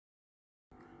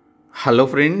Hello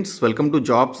friends, welcome to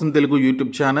jobs in Telugu YouTube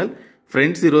channel.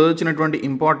 Friends, ఈరోజు వచ్చినటువంటి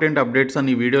important updates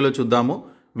అన్ని వీడియోలో చూద్దాము.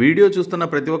 వీడియో చూస్తున్న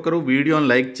ప్రతి ఒక్కరూ వీడియోని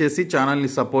లైక్ చేసి ఛానల్ని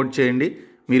సపోర్ట్ చేయండి.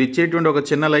 మీరు ఇచ్చేటువంటి ఒక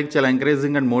చిన్న లైక్ చాలా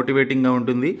ఎంకరేజింగ్ అండ్ మోటివేటింగ్గా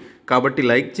ఉంటుంది. కాబట్టి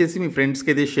లైక్ చేసి మీ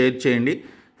ఫ్రెండ్స్కి అయితే షేర్ చేయండి.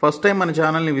 ఫస్ట్ టైం మన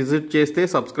ఛానల్ని విజిట్ చేస్తే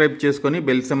సబ్స్క్రైబ్ చేసుకొని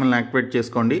బెల్ సింబల్ని యాక్టివేట్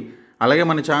చేసుకోండి. అలాగే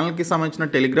మన ఛానల్కి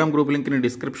సంబంధించిన టెలిగ్రామ్ గ్రూప్ లింక్ని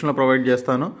డిస్క్రిప్షన్లో ప్రొవైడ్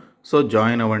చేస్తాను. సో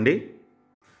జాయిన్ అవ్వండి.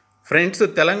 ఫ్రెండ్స్,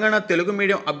 తెలంగాణ తెలుగు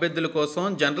మీడియం అభ్యర్థుల కోసం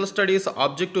జనరల్ స్టడీస్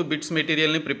ఆబ్జెక్టివ్ బిట్స్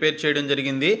మెటీరియల్ని ప్రిపేర్ చేయడం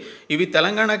జరిగింది. ఇవి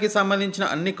తెలంగాణకి సంబంధించిన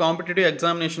అన్ని కాంపిటేటివ్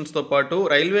ఎగ్జామినేషన్స్తో పాటు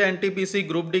రైల్వే ఎన్టీపీసీ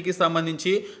గ్రూప్ డీకి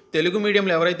సంబంధించి తెలుగు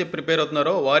మీడియంలో ఎవరైతే ప్రిపేర్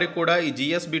అవుతున్నారో వారికి కూడా ఈ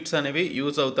జిఎస్ బిట్స్ అనేవి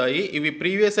యూజ్ అవుతాయి. ఇవి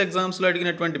ప్రీవియస్ ఎగ్జామ్స్లో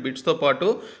అడిగినటువంటి బిట్స్తో పాటు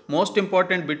మోస్ట్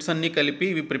ఇంపార్టెంట్ బిట్స్ అన్నీ కలిపి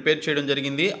ఇవి ప్రిపేర్ చేయడం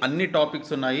జరిగింది. అన్ని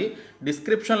టాపిక్స్ ఉన్నాయి.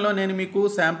 డిస్క్రిప్షన్లో నేను మీకు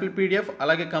శాంపిల్ పీడిఎఫ్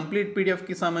అలాగే కంప్లీట్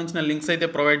పీడిఎఫ్కి సంబంధించిన లింక్స్ అయితే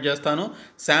ప్రొవైడ్ చేస్తాను.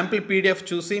 శాంపిల్ పీడిఎఫ్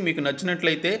చూసి మీకు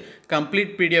నచ్చినట్లయితే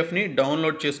కంప్లీట్ పీడిఎఫ్ని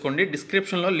డౌన్లోడ్ చేసుకోండి.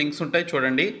 డిస్క్రిప్షన్లో లింక్స్ ఉంటాయి,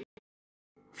 చూడండి.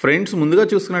 ఫ్రెండ్స్, ముందుగా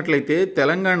చూసుకున్నట్లయితే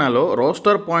తెలంగాణలో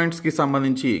రోస్టర్ పాయింట్స్కి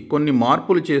సంబంధించి కొన్ని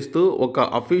మార్పులు చేస్తూ ఒక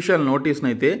అఫీషియల్ నోటీస్ని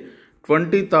అయితే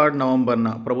 23 నవంబర్న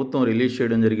ప్రభుత్వం రిలీజ్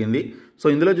చేయడం జరిగింది. సో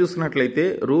ఇందులో చూసుకున్నట్లయితే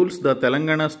rules the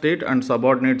Telangana state and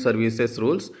subordinate services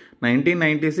rules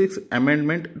 1996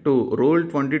 amendment to rule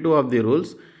 22 of the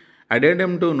rules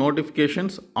అడెండమ్ to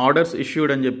notifications orders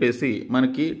issued అని చెప్పేసి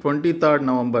మనకి 23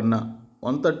 నవంబర్న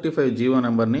 135 జీవో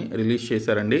నెంబర్ని రిలీజ్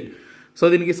చేశారండి. సో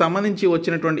దీనికి సంబంధించి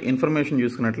వచ్చినటువంటి ఇన్ఫర్మేషన్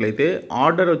చూసుకున్నట్లయితే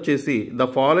ఆర్డర్ వచ్చేసి the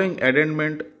following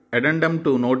అడెండమ్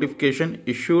to notification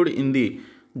issued in the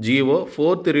GO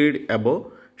 4th read above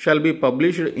shall be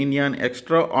published in an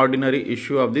extraordinary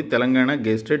issue of the Telangana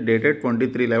Gazette dated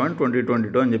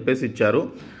 23/11/2022 అని చెప్పేసి ఇచ్చారు.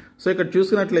 సో ఇక్కడ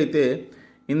చూసుకున్నట్లయితే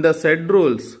in the said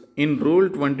rules in Rule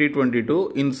 2022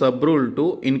 in Sub-Rule 2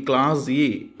 in Clause E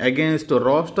against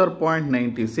roster point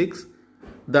 96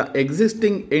 the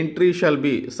existing entry shall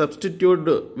be substituted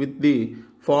with the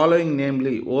following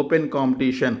namely open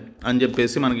competition అని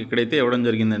చెప్పేసి మనకి ఇక్కడైతే ఇవ్వడం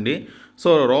జరిగిందండి.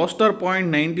 సో రోస్టర్ పాయింట్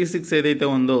 96 ఏదైతే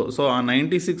ఉందో సో ఆ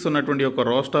 96 ఉన్నటువంటి ఒక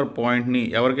రోస్టర్ పాయింట్ని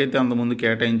ఎవరికైతే అంతకుముందు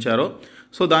కేటాయించారో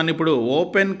సో దాన్ని ఇప్పుడు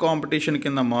ఓపెన్ కాంపిటీషన్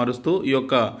కింద మారుస్తూ ఈ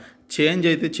యొక్క చేంజ్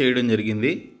అయితే చేయడం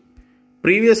జరిగింది.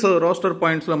 ప్రీవియస్ రోస్టర్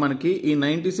పాయింట్స్లో మనకి ఈ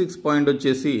 96 పాయింట్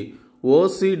వచ్చేసి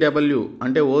ఓసీడబ్ల్యూ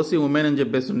అంటే ఓసీ ఉమెన్ అని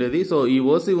చెప్పేసి ఉండేది. సో ఈ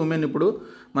ఓసీ ఉమెన్ ఇప్పుడు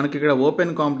మనకి ఇక్కడ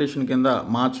ఓపెన్ కాంపిటీషన్ కింద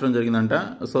మార్చడం జరిగిందంట.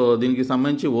 సో దీనికి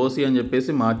సంబంధించి ఓసీ అని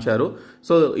చెప్పేసి మార్చారు.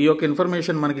 సో ఈ యొక్క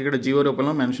ఇన్ఫర్మేషన్ మనకి ఇక్కడ జీవో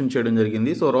రూపంలో మెన్షన్ చేయడం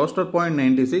జరిగింది. So roster point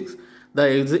 96 the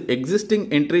existing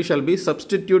entry shall be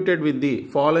substituted with the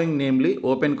following namely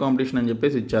open competition అని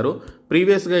చెప్పేసి ఇచ్చారు.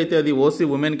 ప్రీవియస్గా అయితే అది ఓసీ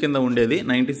ఉమెన్ కింద ఉండేది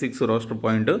 96 రోస్టర్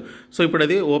పాయింట్. సో ఇప్పుడు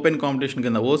అది ఓపెన్ కాంపిటీషన్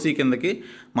కింద ఓసీ కిందకి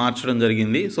మార్చడం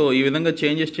జరిగింది. సో ఈ విధంగా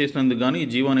చేంజెస్ చేసినందుకు గాను ఈ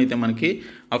జీవోని అయితే మనకి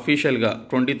అఫీషియల్గా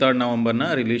 23 నవంబర్న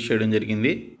రిలీజ్ చేయడం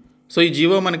జరిగింది. సో ఈ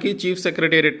జీవో మనకి చీఫ్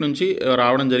సెక్రటేరియట్ నుంచి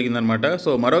రావడం జరిగిందనమాట.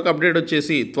 సో మరొక అప్డేట్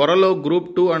వచ్చేసి త్వరలో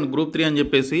గ్రూప్ 2 అండ్ గ్రూప్ 3 అని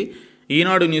చెప్పేసి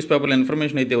ఈనాడు న్యూస్ పేపర్లో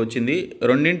ఇన్ఫర్మేషన్ అయితే వచ్చింది.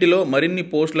 రెండింటిలో మరిన్ని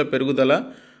పోస్టుల పెరుగుదల,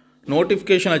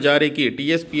 నోటిఫికేషన్ల జారీకి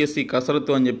టీఎస్పీఎస్సీ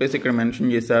కసరత్తు అని చెప్పేసి ఇక్కడ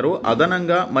మెన్షన్ చేశారు.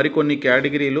 అదనంగా మరికొన్ని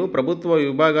కేటగిరీలు ప్రభుత్వ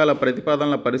విభాగాల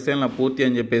ప్రతిపాదనల పరిశీలన పూర్తి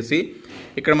అని చెప్పేసి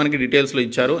ఇక్కడ మనకి డీటెయిల్స్లో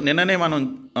ఇచ్చారు. నిన్ననే మనం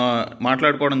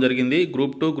మాట్లాడుకోవడం జరిగింది.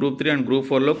 గ్రూప్ 2, గ్రూప్ 3 అండ్ గ్రూప్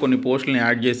 4లో కొన్ని పోస్టులను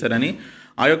యాడ్ చేశారని.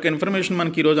 ఆ యొక్క ఇన్ఫర్మేషన్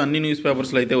మనకి ఈరోజు అన్ని న్యూస్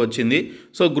పేపర్స్లో అయితే వచ్చింది.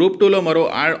 సో గ్రూప్ 2లో మరో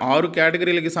 6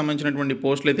 కేటగిరీలకి సంబంధించినటువంటి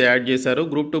పోస్టులు అయితే యాడ్ చేశారు.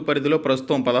 గ్రూప్ 2 పరిధిలో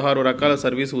ప్రస్తుతం 16 రకాల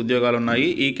సర్వీసు ఉద్యోగాలు ఉన్నాయి.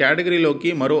 ఈ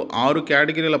కేటగిరీలోకి మరో 6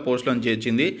 కేటగిరీల పోస్టులను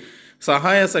చేర్చింది.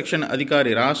 సహాయ సెక్షన్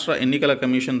అధికారి, రాష్ట్ర ఎన్నికల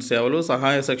కమిషన్ సేవలు,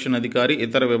 సహాయ సెక్షన్ అధికారి,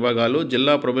 ఇతర విభాగాలు,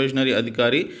 జిల్లా ప్రొబేషనరీ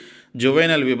అధికారి,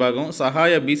 జువైనల్ విభాగం,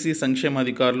 సహాయ బీసీ సంక్షేమ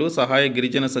అధికారులు, సహాయ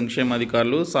గిరిజన సంక్షేమ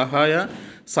అధికారులు, సహాయ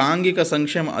సాంఘిక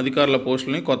సంక్షేమ అధికారుల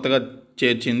పోస్టులని కొత్తగా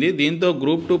చేర్చింది. దీంతో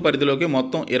గ్రూప్ 2 పరిధిలోకి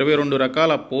మొత్తం 22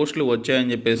 రకాల పోస్టులు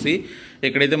వచ్చాయని చెప్పేసి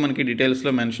ఇక్కడైతే మనకి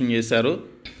డీటెయిల్స్లో మెన్షన్ చేశారు.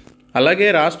 అలాగే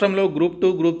రాష్ట్రంలో గ్రూప్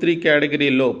 2, గ్రూప్ 3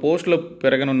 కేటగిరీల్లో పోస్టులు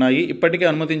పెరగనున్నాయి. ఇప్పటికే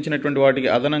అనుమతించినటువంటి వాటికి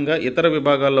అదనంగా ఇతర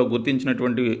విభాగాల్లో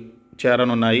గుర్తించినటువంటి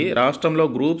చేరనున్నాయి. రాష్ట్రంలో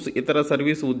గ్రూప్స్ ఇతర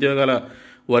సర్వీసు ఉద్యోగాల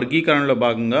వర్గీకరణలో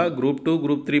భాగంగా గ్రూప్ 2,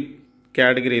 గ్రూప్ 3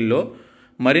 కేటగిరీల్లో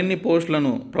మరిన్ని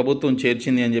పోస్టులను ప్రభుత్వం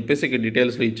చేర్చింది అని చెప్పేసి ఇక్కడ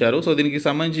డీటెయిల్స్లో ఇచ్చారు. సో దీనికి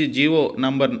సంబంధించి జీవో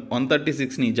నంబర్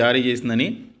 136ని జారీ చేసిందని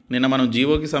నిన్న మనం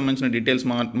జీవోకి సంబంధించిన డీటెయిల్స్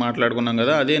మాట్లాడుకున్నాం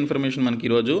కదా, అదే ఇన్ఫర్మేషన్ మనకి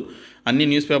ఈరోజు అన్ని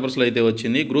న్యూస్ పేపర్స్లో అయితే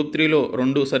వచ్చింది. గ్రూప్ 3లో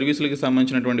 2 సర్వీసులకి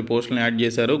సంబంధించినటువంటి పోస్టులను యాడ్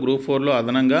చేశారు. గ్రూప్ 4లో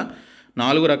అదనంగా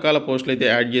 4 రకాల పోస్టులు అయితే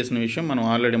యాడ్ చేసిన విషయం మనం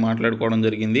ఆల్రెడీ మాట్లాడుకోవడం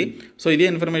జరిగింది. సో ఇదే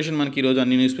ఇన్ఫర్మేషన్ మనకి ఈరోజు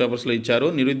అన్ని న్యూస్ పేపర్స్లో ఇచ్చారు.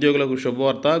 నిరుద్యోగులకు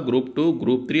శుభవార్త, గ్రూప్ 2,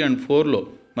 గ్రూప్ 3 అండ్ 4లో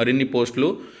మరిన్ని పోస్టులు,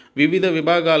 వివిధ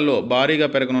విభాగాల్లో భారీగా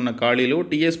పెరగనున్న ఖాళీలు,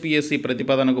 టీఎస్పీఎస్సీ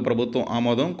ప్రతిపాదనకు ప్రభుత్వం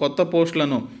ఆమోదం, కొత్త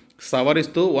పోస్టులను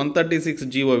సవరిస్తూ 136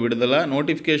 జీవో విడుదల,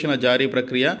 నోటిఫికేషన్ల జారీ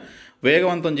ప్రక్రియ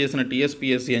వేగవంతం చేసిన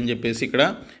టీఎస్పీఎస్సీ అని చెప్పేసి ఇక్కడ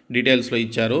డీటెయిల్స్లో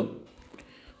ఇచ్చారు.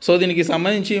 సో దీనికి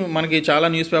సంబంధించి మనకి చాలా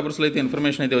న్యూస్ పేపర్స్లో అయితే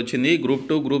ఇన్ఫర్మేషన్ అయితే వచ్చింది. గ్రూప్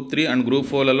 2, గ్రూప్ 3 అండ్ గ్రూప్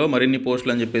 4లలో మరిన్ని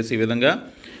పోస్టులు అని చెప్పేసి ఈ విధంగా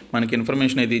మనకి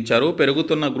ఇన్ఫర్మేషన్ అయితే ఇచ్చారు.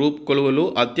 పెరుగుతున్న గ్రూప్ కొలువులు,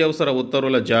 అత్యవసర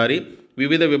ఉత్తర్వుల జారీ,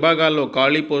 వివిధ విభాగాల్లో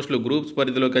ఖాళీ పోస్టులు గ్రూప్స్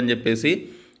పరిధిలోకి అని చెప్పేసి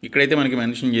ఇక్కడైతే మనకి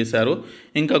మెన్షన్ చేశారు.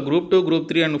 ఇంకా గ్రూప్ 2, గ్రూప్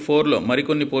 3 అండ్ 4లో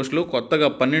మరికొన్ని పోస్టులు, కొత్తగా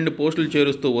 12 పోస్టులు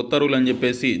చేరుస్తూ ఉత్తర్వులు అని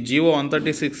చెప్పేసి జీవో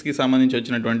 136కి సంబంధించి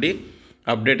వచ్చినటువంటి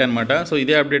అప్డేట్ అనమాట. సో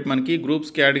ఇదే అప్డేట్ మనకి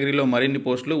గ్రూప్స్ కేటగిరీలో మరిన్ని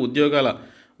పోస్టులు, ఉద్యోగాల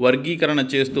వర్గీకరణ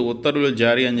చేస్తూ ఉత్తర్వులు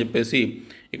జారీ అని చెప్పేసి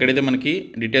ఇక్కడైతే మనకి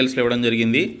డీటెయిల్స్లో ఇవ్వడం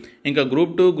జరిగింది. ఇంకా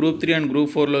గ్రూప్ 2, గ్రూప్ 3 అండ్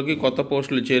గ్రూప్ 4లోకి కొత్త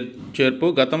పోస్టులు చేర్పు,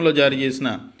 గతంలో జారీ చేసిన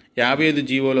 55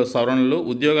 జీవోలో సవరణలు,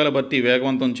 ఉద్యోగాల భర్తీ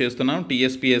వేగవంతం చేస్తున్నాం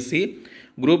టీఎస్పీఎస్సీ,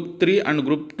 గ్రూప్ 3 అండ్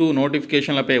గ్రూప్ 2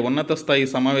 నోటిఫికేషన్లపై ఉన్నత స్థాయి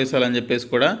సమావేశాలు అని చెప్పేసి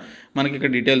కూడా మనకి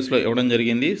ఇక్కడ డీటెయిల్స్లో ఇవ్వడం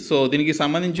జరిగింది. సో దీనికి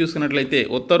సంబంధించి చూసుకున్నట్లయితే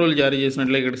ఉత్తర్వులు జారీ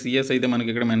చేసినట్లయితే ఇక్కడ సిఎస్ అయితే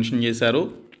మనకి ఇక్కడ మెన్షన్ చేశారు.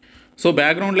 సో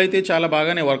బ్యాక్గ్రౌండ్లో అయితే చాలా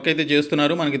బాగానే వర్క్ అయితే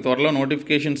చేస్తున్నారు. మనకి త్వరలో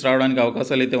నోటిఫికేషన్స్ రావడానికి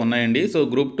అవకాశాలు అయితే ఉన్నాయండి. సో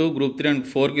గ్రూప్ 2, గ్రూప్ 3 అండ్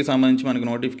 4కి సంబంధించి మనకి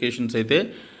నోటిఫికేషన్స్ అయితే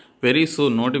వెరీ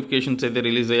సూన్ నోటిఫికేషన్స్ అయితే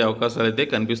రిలీజ్ అయ్యే అవకాశాలు అయితే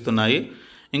కనిపిస్తున్నాయి.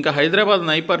 ఇంకా హైదరాబాద్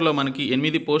నైపర్లో మనకి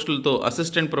 8 పోస్టులతో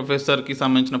అసిస్టెంట్ ప్రొఫెసర్కి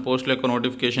సంబంధించిన పోస్టుల యొక్క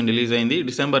నోటిఫికేషన్ రిలీజ్ అయింది.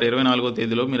 డిసెంబర్ 24వ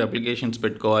తేదీలో మీరు అప్లికేషన్స్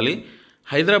పెట్టుకోవాలి.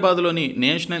 హైదరాబాద్లోని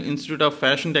national institute of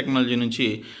fashion technology నుంచి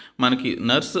మనకి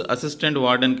నర్స్ అసిస్టెంట్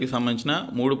వార్డెన్కి సంబంధించిన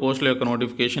 3 పోస్టుల యొక్క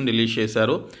నోటిఫికేషన్ రిలీజ్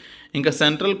చేశారు. ఇంకా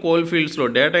సెంట్రల్ కోల్ ఫీల్డ్స్లో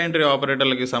డేటా ఎంట్రీ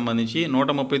ఆపరేటర్లకి సంబంధించి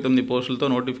 139 పోస్టులతో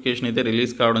నోటిఫికేషన్ అయితే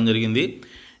రిలీజ్ కావడం జరిగింది.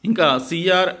 ఇంకా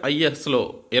సిఆర్ఐఎస్లో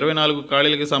 24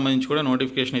 ఖాళీలకి సంబంధించి కూడా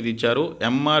నోటిఫికేషన్ అయితే ఇచ్చారు.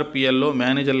 ఎంఆర్పిఎల్లో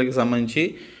మేనేజర్లకి సంబంధించి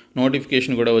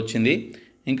నోటిఫికేషన్ కూడా వచ్చింది.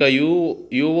 ఇంకా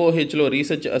యూఓహెచ్లో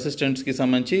రీసెర్చ్ అసిస్టెంట్స్కి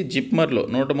సంబంధించి, జిప్మర్లో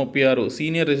 136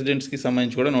 సీనియర్ రెసిడెంట్స్కి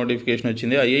సంబంధించి కూడా నోటిఫికేషన్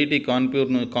వచ్చింది. ఐఐటి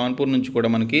కాన్పూర్ నుంచి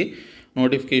కూడా మనకి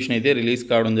నోటిఫికేషన్ అయితే రిలీజ్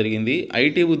కావడం జరిగింది.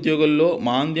 ఐటీ ఉద్యోగుల్లో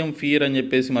మాంద్యం ఫియర్ అని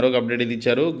చెప్పేసి మరొక అప్డేట్ అయితే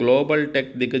ఇచ్చారు. గ్లోబల్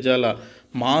టెక్ దిగ్గజాల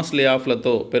మాస్ లే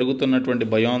ఆఫ్లతో పెరుగుతున్నటువంటి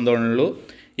భయాందోళనలు,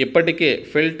 ఇప్పటికే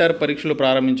ఫిల్టర్ పరీక్షలు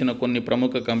ప్రారంభించిన కొన్ని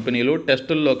ప్రముఖ కంపెనీలు,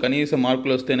 టెస్టుల్లో కనీస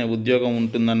మార్కులు వస్తేనే ఉద్యోగం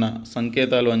ఉంటుందన్న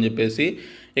సంకేతాలు అని చెప్పేసి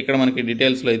ఇక్కడ మనకి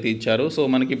డీటెయిల్స్లో అయితే ఇచ్చారు. సో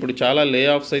మనకి ఇప్పుడు చాలా లే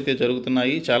ఆఫ్స్ అయితే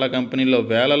జరుగుతున్నాయి. చాలా కంపెనీల్లో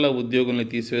వేలల్లో ఉద్యోగుల్ని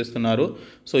తీసివేస్తున్నారు.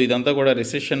 సో ఇదంతా కూడా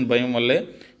రిసెషన్ భయం వల్లే.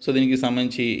 సో దీనికి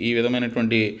సంబంధించి ఈ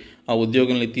విధమైనటువంటి ఆ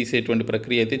ఉద్యోగుల్ని తీసేటువంటి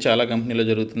ప్రక్రియ అయితే చాలా కంపెనీలో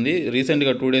జరుగుతుంది.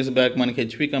 రీసెంట్గా 2 days బ్యాక్ మనకి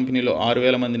హెచ్పి కంపెనీలో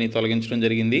 6000 మందిని తొలగించడం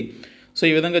జరిగింది. సో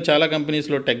ఈ విధంగా చాలా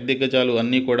కంపెనీస్లో టెక్ దిగ్గజాలు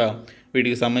అన్నీ కూడా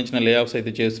వీటికి సంబంధించిన లే ఆఫ్స్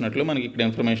అయితే చేస్తున్నట్లు మనకి ఇక్కడ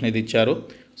ఇన్ఫర్మేషన్ అయితే ఇచ్చారు.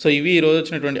 సో ఇవి ఈరోజు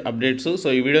వచ్చినటువంటి అప్డేట్స్. సో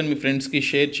ఈ వీడియోని మీ ఫ్రెండ్స్కి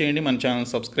షేర్ చేయండి, మన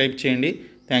ఛానల్ సబ్స్క్రైబ్ చేయండి.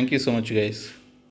 Thank you so much guys.